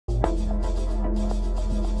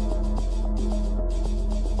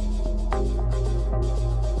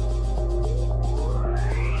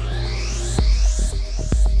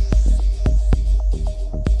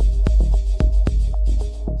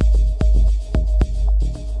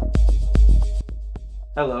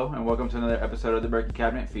Hello, and welcome to another episode of the Bourky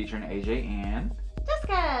Cabinet featuring AJ and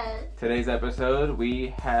Jessica! today's episode we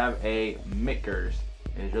have a Michters.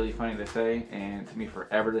 It's really funny to say, and it took me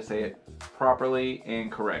forever to say it properly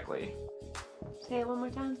and correctly. Say it one more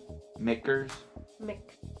time. Michters?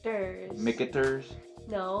 Michters. Michters?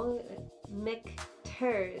 No,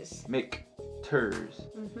 Michters. Michters.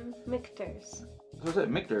 Michters. What's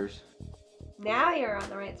it? Michters? Now you're on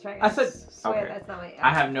the right track. I said... swear okay. That's not what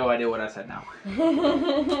I have no idea what I said now.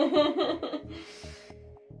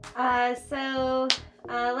 So,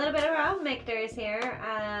 a little bit about Michters here.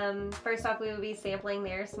 First off, we will be sampling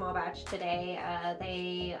their small batch today.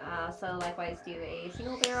 They also likewise do a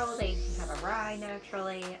single barrel. They have a rye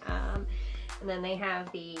naturally. And then they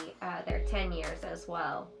have their 10 years as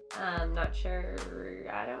well. Not sure.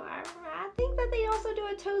 I think that they also do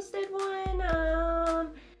a toasted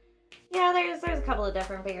one. Yeah, there's a couple of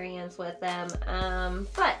different variants with them.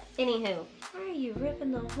 But anywho, why are you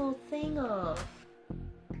ripping the whole thing off?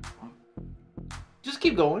 Just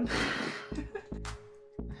keep going.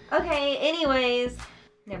 Okay, anyways,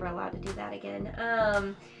 never allowed to do that again.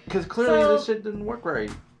 Because clearly this shit didn't work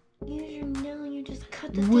right. Use your nail, you just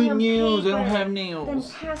cut the With damn nails, paper. I don't have Then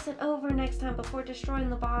nails. pass it over next time before destroying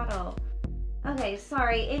the bottle. Okay,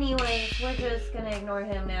 sorry. Anyways, we're just gonna ignore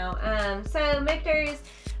him now. So Michters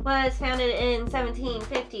was founded in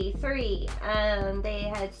 1753.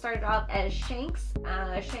 They had started off as Shanks.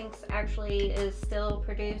 Shanks actually is still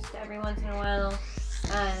produced every once in a while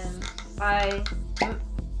by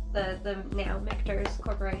the now Michters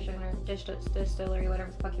Corporation or Distillery,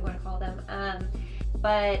 whatever the fuck you want to call them.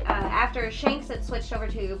 But after Shanks, it switched over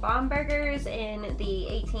to Baumburgers in the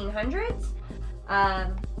 1800s.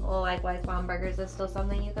 Well, likewise, Baumburgers is still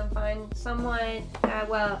something you can find somewhat,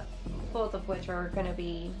 well, both of which are going to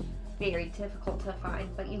be very difficult to find,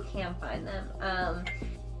 but you can find them.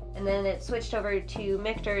 And then it switched over to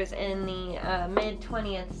Michters in the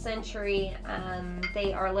mid-20th century.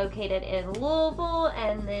 They are located in Louisville,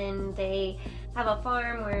 and then they have a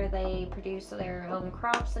farm where they produce their own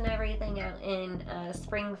crops and everything out in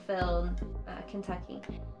Springfield, Kentucky,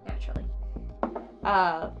 naturally.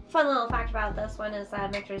 Fun little fact about this one is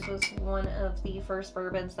that Michters was one of the first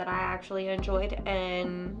bourbons that I actually enjoyed,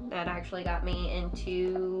 and that actually got me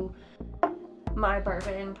into my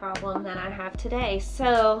bourbon problem that I have today.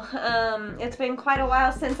 So, it's been quite a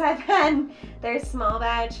while since I've had their small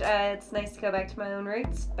batch. It's nice to go back to my own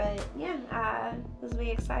roots, but yeah, this will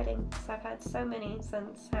be exciting because I've had so many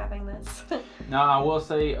since having this. Now, I will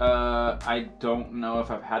say, I don't know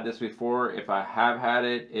if I've had this before. If I have had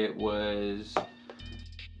it, it was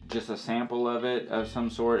just a sample of it of some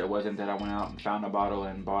sort. It wasn't that I went out and found a bottle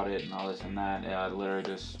and bought it and all this and that. I literally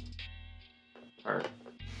just, or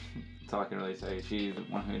that's all I can really say. She's the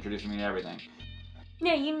one who introduced me to everything.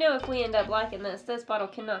 Yeah, you know, if we end up liking this bottle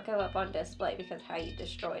cannot go up on display because how you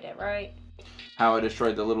destroyed it, right? How I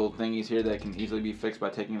destroyed the little thingies here that can easily be fixed by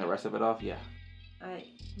taking the rest of it off? Yeah.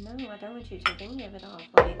 No, I don't want you to take any of it off.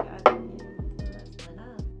 Like, I'm messing it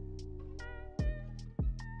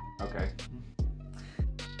up. Okay.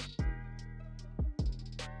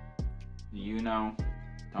 You know,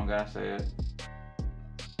 don't gotta say it,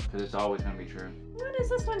 because it's always gonna be true. What is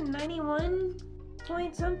this one? 91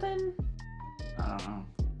 point something? I don't know.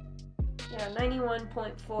 Yeah,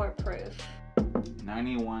 91.4 proof.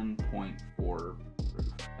 91.4 proof.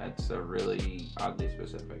 That's a really oddly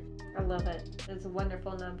specific. I love it. It's a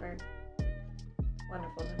wonderful number.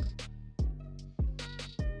 Wonderful number.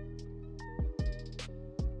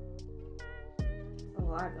 A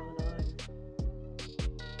lot going on.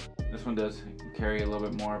 This one does carry a little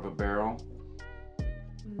bit more of a barrel.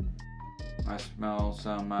 I smell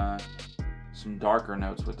some darker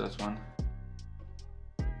notes with this one.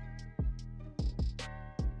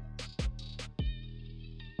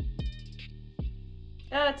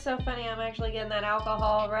 Oh, it's so funny. I'm actually getting that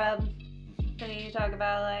alcohol rub. So you talk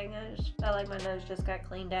about, like, I just felt like my nose just got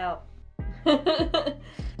cleaned out. There's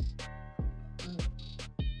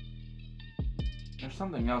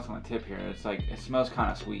something else on the tip here. It's like, it smells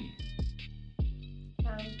kind of sweet.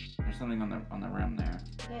 There's something on the rim there.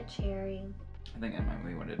 You get cherry. I think that might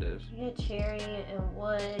be what it is. You get cherry and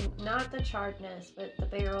wood. Not the charredness, but the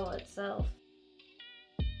barrel itself.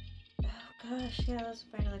 Oh gosh, yeah, that's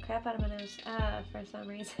burning the crap out of my nose. For some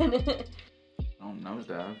reason. Oh, nose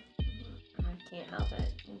dive. I can't help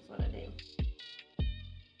it. That's what I do.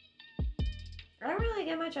 I don't really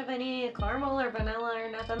get much of any caramel or vanilla or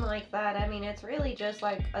nothing like that. I mean, it's really just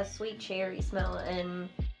like a sweet cherry smell and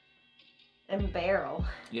barrel.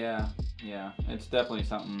 Yeah, it's definitely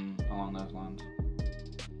something along those lines.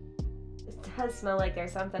 It does smell like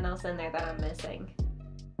there's something else in there that I'm missing.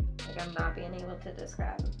 Like I'm not being able to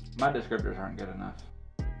describe. My descriptors aren't good enough.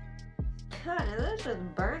 God, this just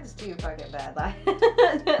burns too fucking bad.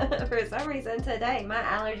 Like, for some reason today, my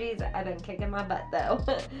allergies have been kicking my butt though.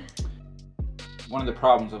 One of the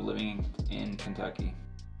problems of living in Kentucky.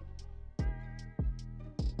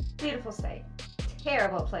 Beautiful state.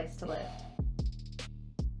 Terrible place to live.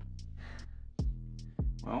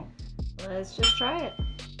 Well, let's just try it.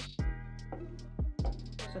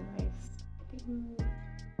 There's a nice...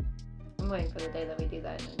 I'm waiting for the day that we do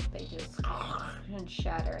that and they just and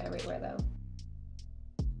shatter everywhere though.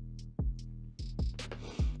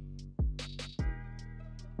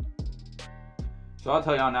 so I'll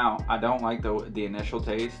tell y'all now, I don't like the initial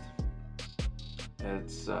taste.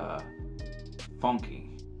 It's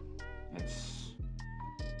funky. It's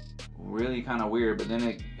really kind of weird, but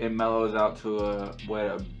then it mellows out to what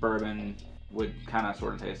a bourbon would kind of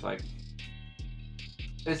sort of taste like.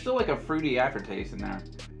 It's still like a fruity aftertaste in there.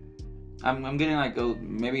 I'm getting like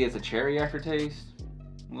maybe it's a cherry aftertaste,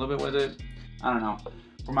 a little bit with it. I don't know.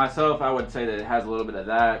 For myself, I would say that it has a little bit of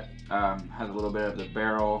that. Has a little bit of the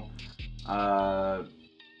barrel.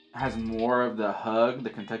 Has more of the hug,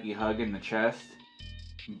 the Kentucky hug in the chest,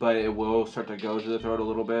 but it will start to go to the throat a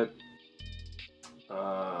little bit.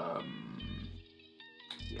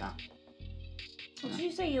 Yeah. Did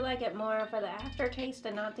you say you like it more for the aftertaste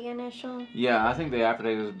and not the initial? Yeah, I think the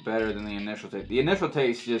aftertaste is better than the initial taste. The initial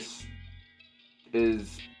taste just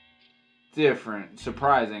is different,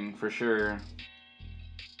 surprising for sure.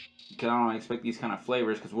 Because I don't expect these kind of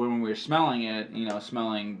flavors. Because when we were smelling it, you know,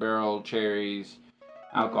 smelling barrel, cherries,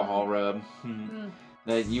 alcohol rub,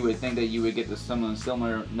 that you would think that you would get the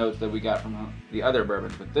similar notes that we got from the other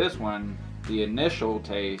bourbons. But this one, the initial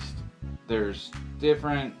taste, there's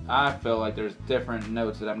different. I feel like there's different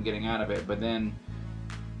notes that I'm getting out of it. But then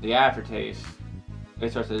the aftertaste,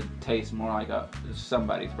 it starts to taste more like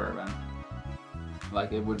somebody's bourbon.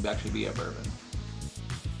 Like it would actually be a bourbon.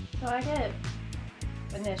 So I get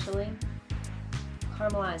initially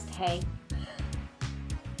caramelized hay.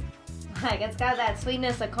 Like it's got that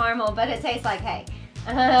sweetness of caramel, but it tastes like hay.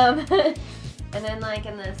 And then like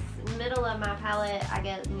in the middle of my palate, I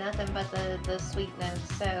get nothing but the sweetness.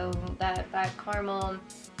 So that caramel,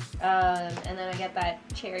 and then I get that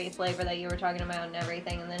cherry flavor that you were talking about and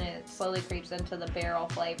everything, and then it slowly creeps into the barrel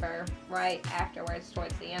flavor right afterwards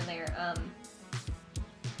towards the end there.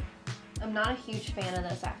 I'm not a huge fan of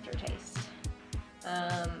this aftertaste.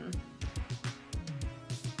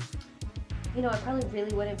 You know, it probably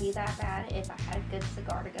really wouldn't be that bad if I had a good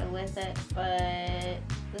cigar to go with it, but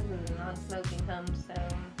this is a non-smoking hum, so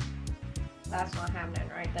that's not happening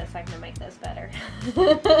right this second to make this better.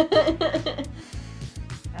 But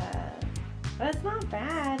it's not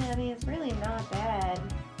bad. I mean, it's really not bad.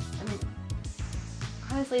 I mean,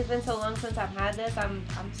 honestly, it's been so long since I've had this. I'm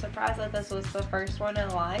surprised that this was the first one I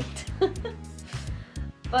liked.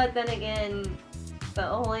 But then again, the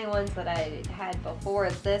only ones that I had before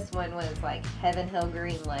this one was like Heaven Hill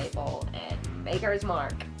Green Label and Maker's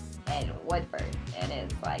Mark and Woodford. And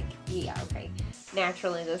it's like, yeah, okay.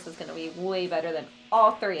 Naturally, this is going to be way better than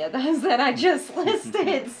all three of those that I just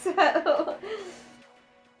listed. So,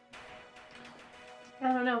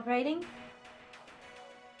 I don't know. Rating?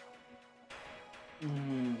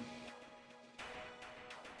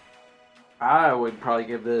 I would probably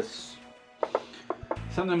give this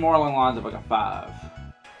something more along the lines of like a 5.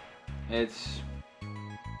 It's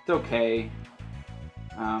okay.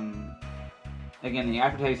 Again, the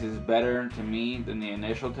aftertaste is better to me than the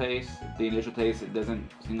initial taste. The initial taste, it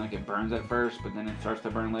doesn't seem like it burns at first, but then it starts to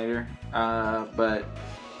burn later. But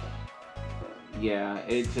yeah,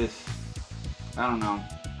 it just, I don't know.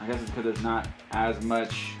 I guess it's because there's not as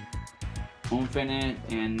much oomph in it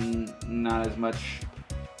and not as much.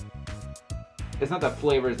 It's not the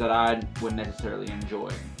flavors that I would necessarily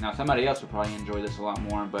enjoy. Now, somebody else would probably enjoy this a lot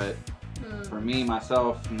more, but for me,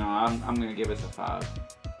 myself, no, I'm going to give this a 5.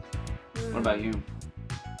 What about you?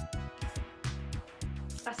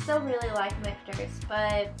 I still really like Michter's,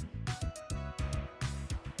 but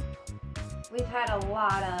we've had a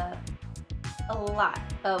lot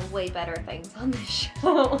of way better things on this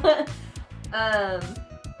show. I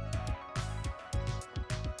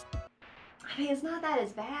mean, it's not that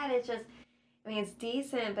it's bad, it's just, I mean, it's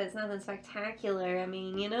decent, but it's nothing spectacular. I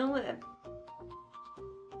mean, you know,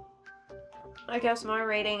 I guess my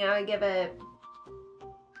rating, I would give it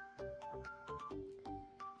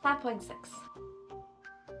 5.6.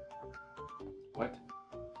 What?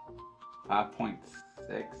 5.6?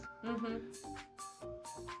 Mm-hmm.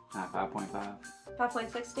 5.5.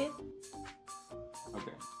 5.6, dude?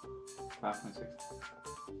 Okay. 5.6.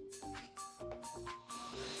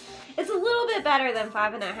 It's a little bit better than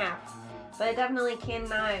 5.5. But it definitely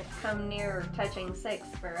cannot come near touching 6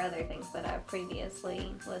 for other things that I've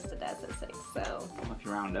previously listed as a 6. So. Well, if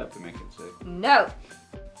you round up to make it 6. No.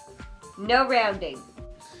 No rounding.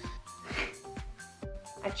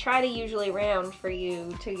 I try to usually round for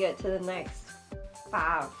you to get to the next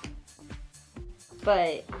 5.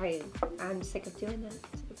 But I'm sick of doing that.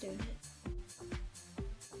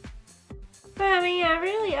 But I mean, yeah,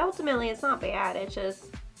 really, ultimately, it's not bad. It's just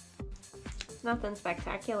nothing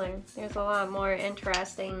spectacular. There's a lot more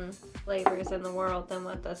interesting flavors in the world than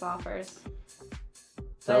what this offers.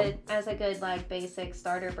 But as a good, like, basic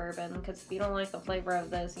starter bourbon, because if you don't like the flavor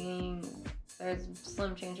of this, there's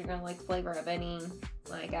slim chance you're gonna like the flavor of any,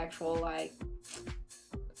 like, actual, like,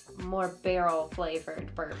 more barrel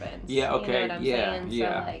flavored bourbons. Yeah, okay, You know what I'm saying?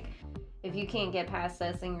 yeah. So, like, if you can't get past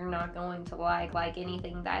this, and you're not going to like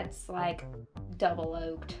anything that's, like, double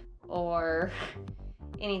oaked or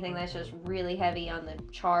anything that's just really heavy on the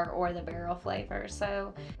char or the barrel flavor.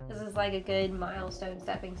 So this is like a good milestone,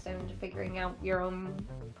 stepping stone to figuring out your own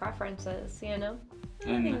preferences, you know?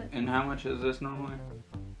 And how much is this normally?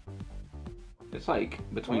 It's like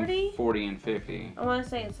between 40 and 50. I want to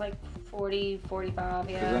say it's like 40, 45,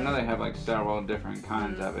 yeah. Because I know they have like several different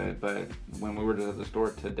kinds of it, but when we were at the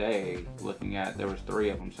store today looking at, there was 3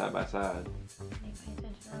 of them side by side.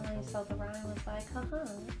 So the Ryan was like,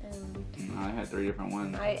 and I had 3 different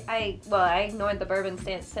ones. I ignored the bourbon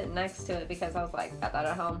stand sitting next to it because I was like, got that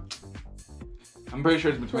at home. I'm pretty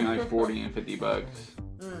sure it's between like 40 and 50 bucks.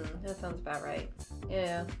 That sounds about right.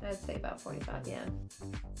 Yeah, I'd say about 45, yeah.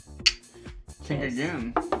 Think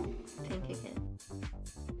again. Think again.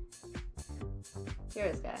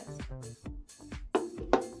 Cheers, guys.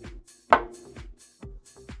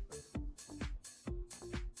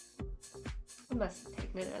 I must have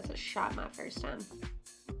taken it as a shot my first time.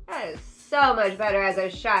 That is so much better as a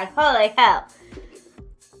shot. Holy hell.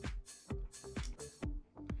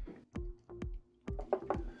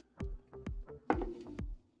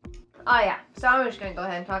 Oh yeah, so I'm just gonna go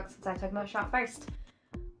ahead and talk since I took my shot first.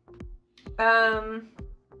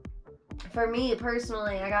 For me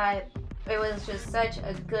personally, it was just such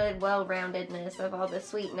a good well-roundedness of all the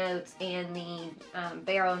sweet notes and the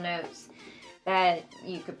barrel notes that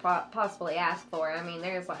you could possibly ask for. I mean,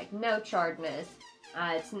 there's like no charredness.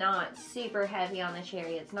 It's not super heavy on the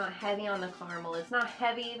cherry. It's not heavy on the caramel. It's not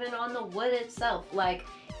heavy even on the wood itself. Like,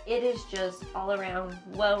 it is just all around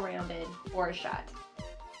well-rounded for a shot.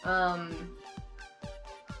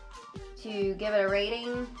 To give it a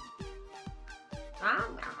rating,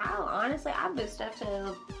 I'll honestly, I'll boost up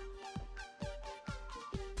to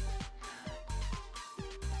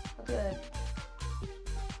a good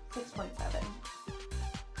 6.7.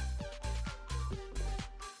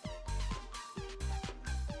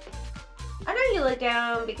 I know you look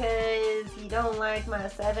down because you don't like my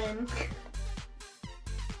 7.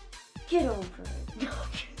 Get over it.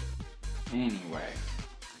 Anyway,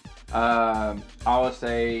 I would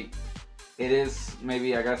say it is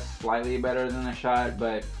maybe, I guess, slightly better than a shot,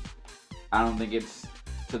 but I don't think it's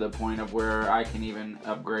to the point of where I can even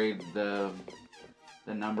upgrade the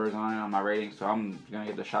numbers on it on my rating. So I'm gonna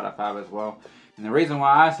give the shot a 5 as well. And the reason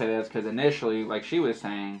why I say that is because initially, like she was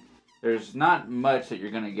saying, there's not much that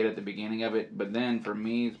you're gonna get at the beginning of it, but then for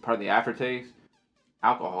me, it's part of the aftertaste.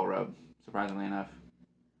 Alcohol rub, surprisingly enough.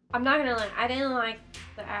 I'm not gonna lie, I didn't like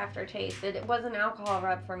the aftertaste. It wasn't alcohol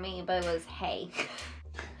rub for me, but it was hay.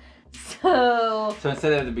 So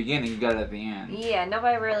instead of at the beginning, you got it at the end. Yeah,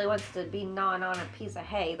 nobody really wants to be gnawing on a piece of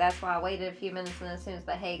hay. That's why I waited a few minutes, and as soon as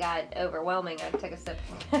the hay got overwhelming, I took a sip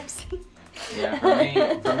of Pepsi.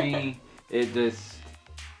 Yeah, for me, it just,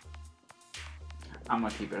 I'm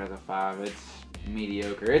gonna keep it as a 5. It's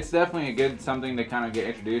mediocre. It's definitely a good something to kind of get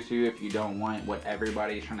introduced to if you don't want what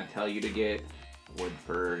everybody's trying to tell you to get.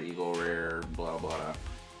 Woodford, Eagle Rare, blah blah.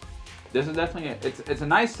 This is definitely it's a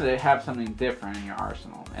nice to have something different in your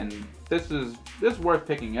arsenal, and this is worth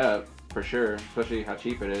picking up for sure, especially how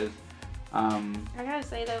cheap it is. I gotta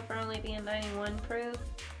say though, for only being 91 proof,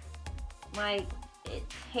 like, it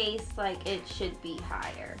tastes like it should be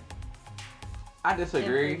higher. I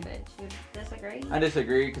disagree. You disagree? I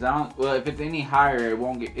disagree because I don't. Well, if it's any higher, it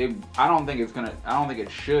won't get. I don't think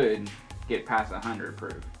it should get past 100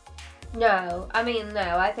 proof. No, I mean,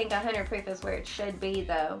 no. I think 100 proof is where it should be,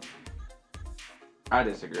 though. I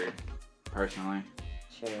disagree, personally.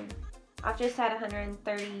 True. I've just had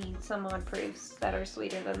 130 some odd proofs that are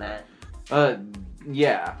sweeter than that.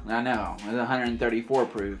 Yeah, I know. It's 134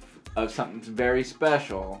 proof of something very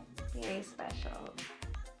special. Very special.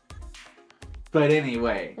 But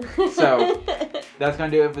anyway, so that's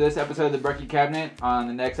going to do it for this episode of the Bourky Cabinet. On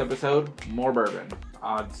the next episode, more bourbon.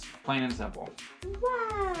 odds, plain and simple.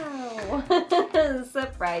 Wow!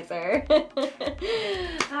 Surpriser.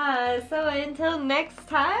 So until next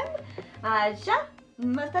time, ja,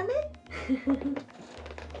 matane.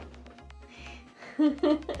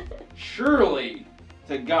 Surely,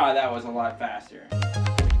 to God, that was a lot faster.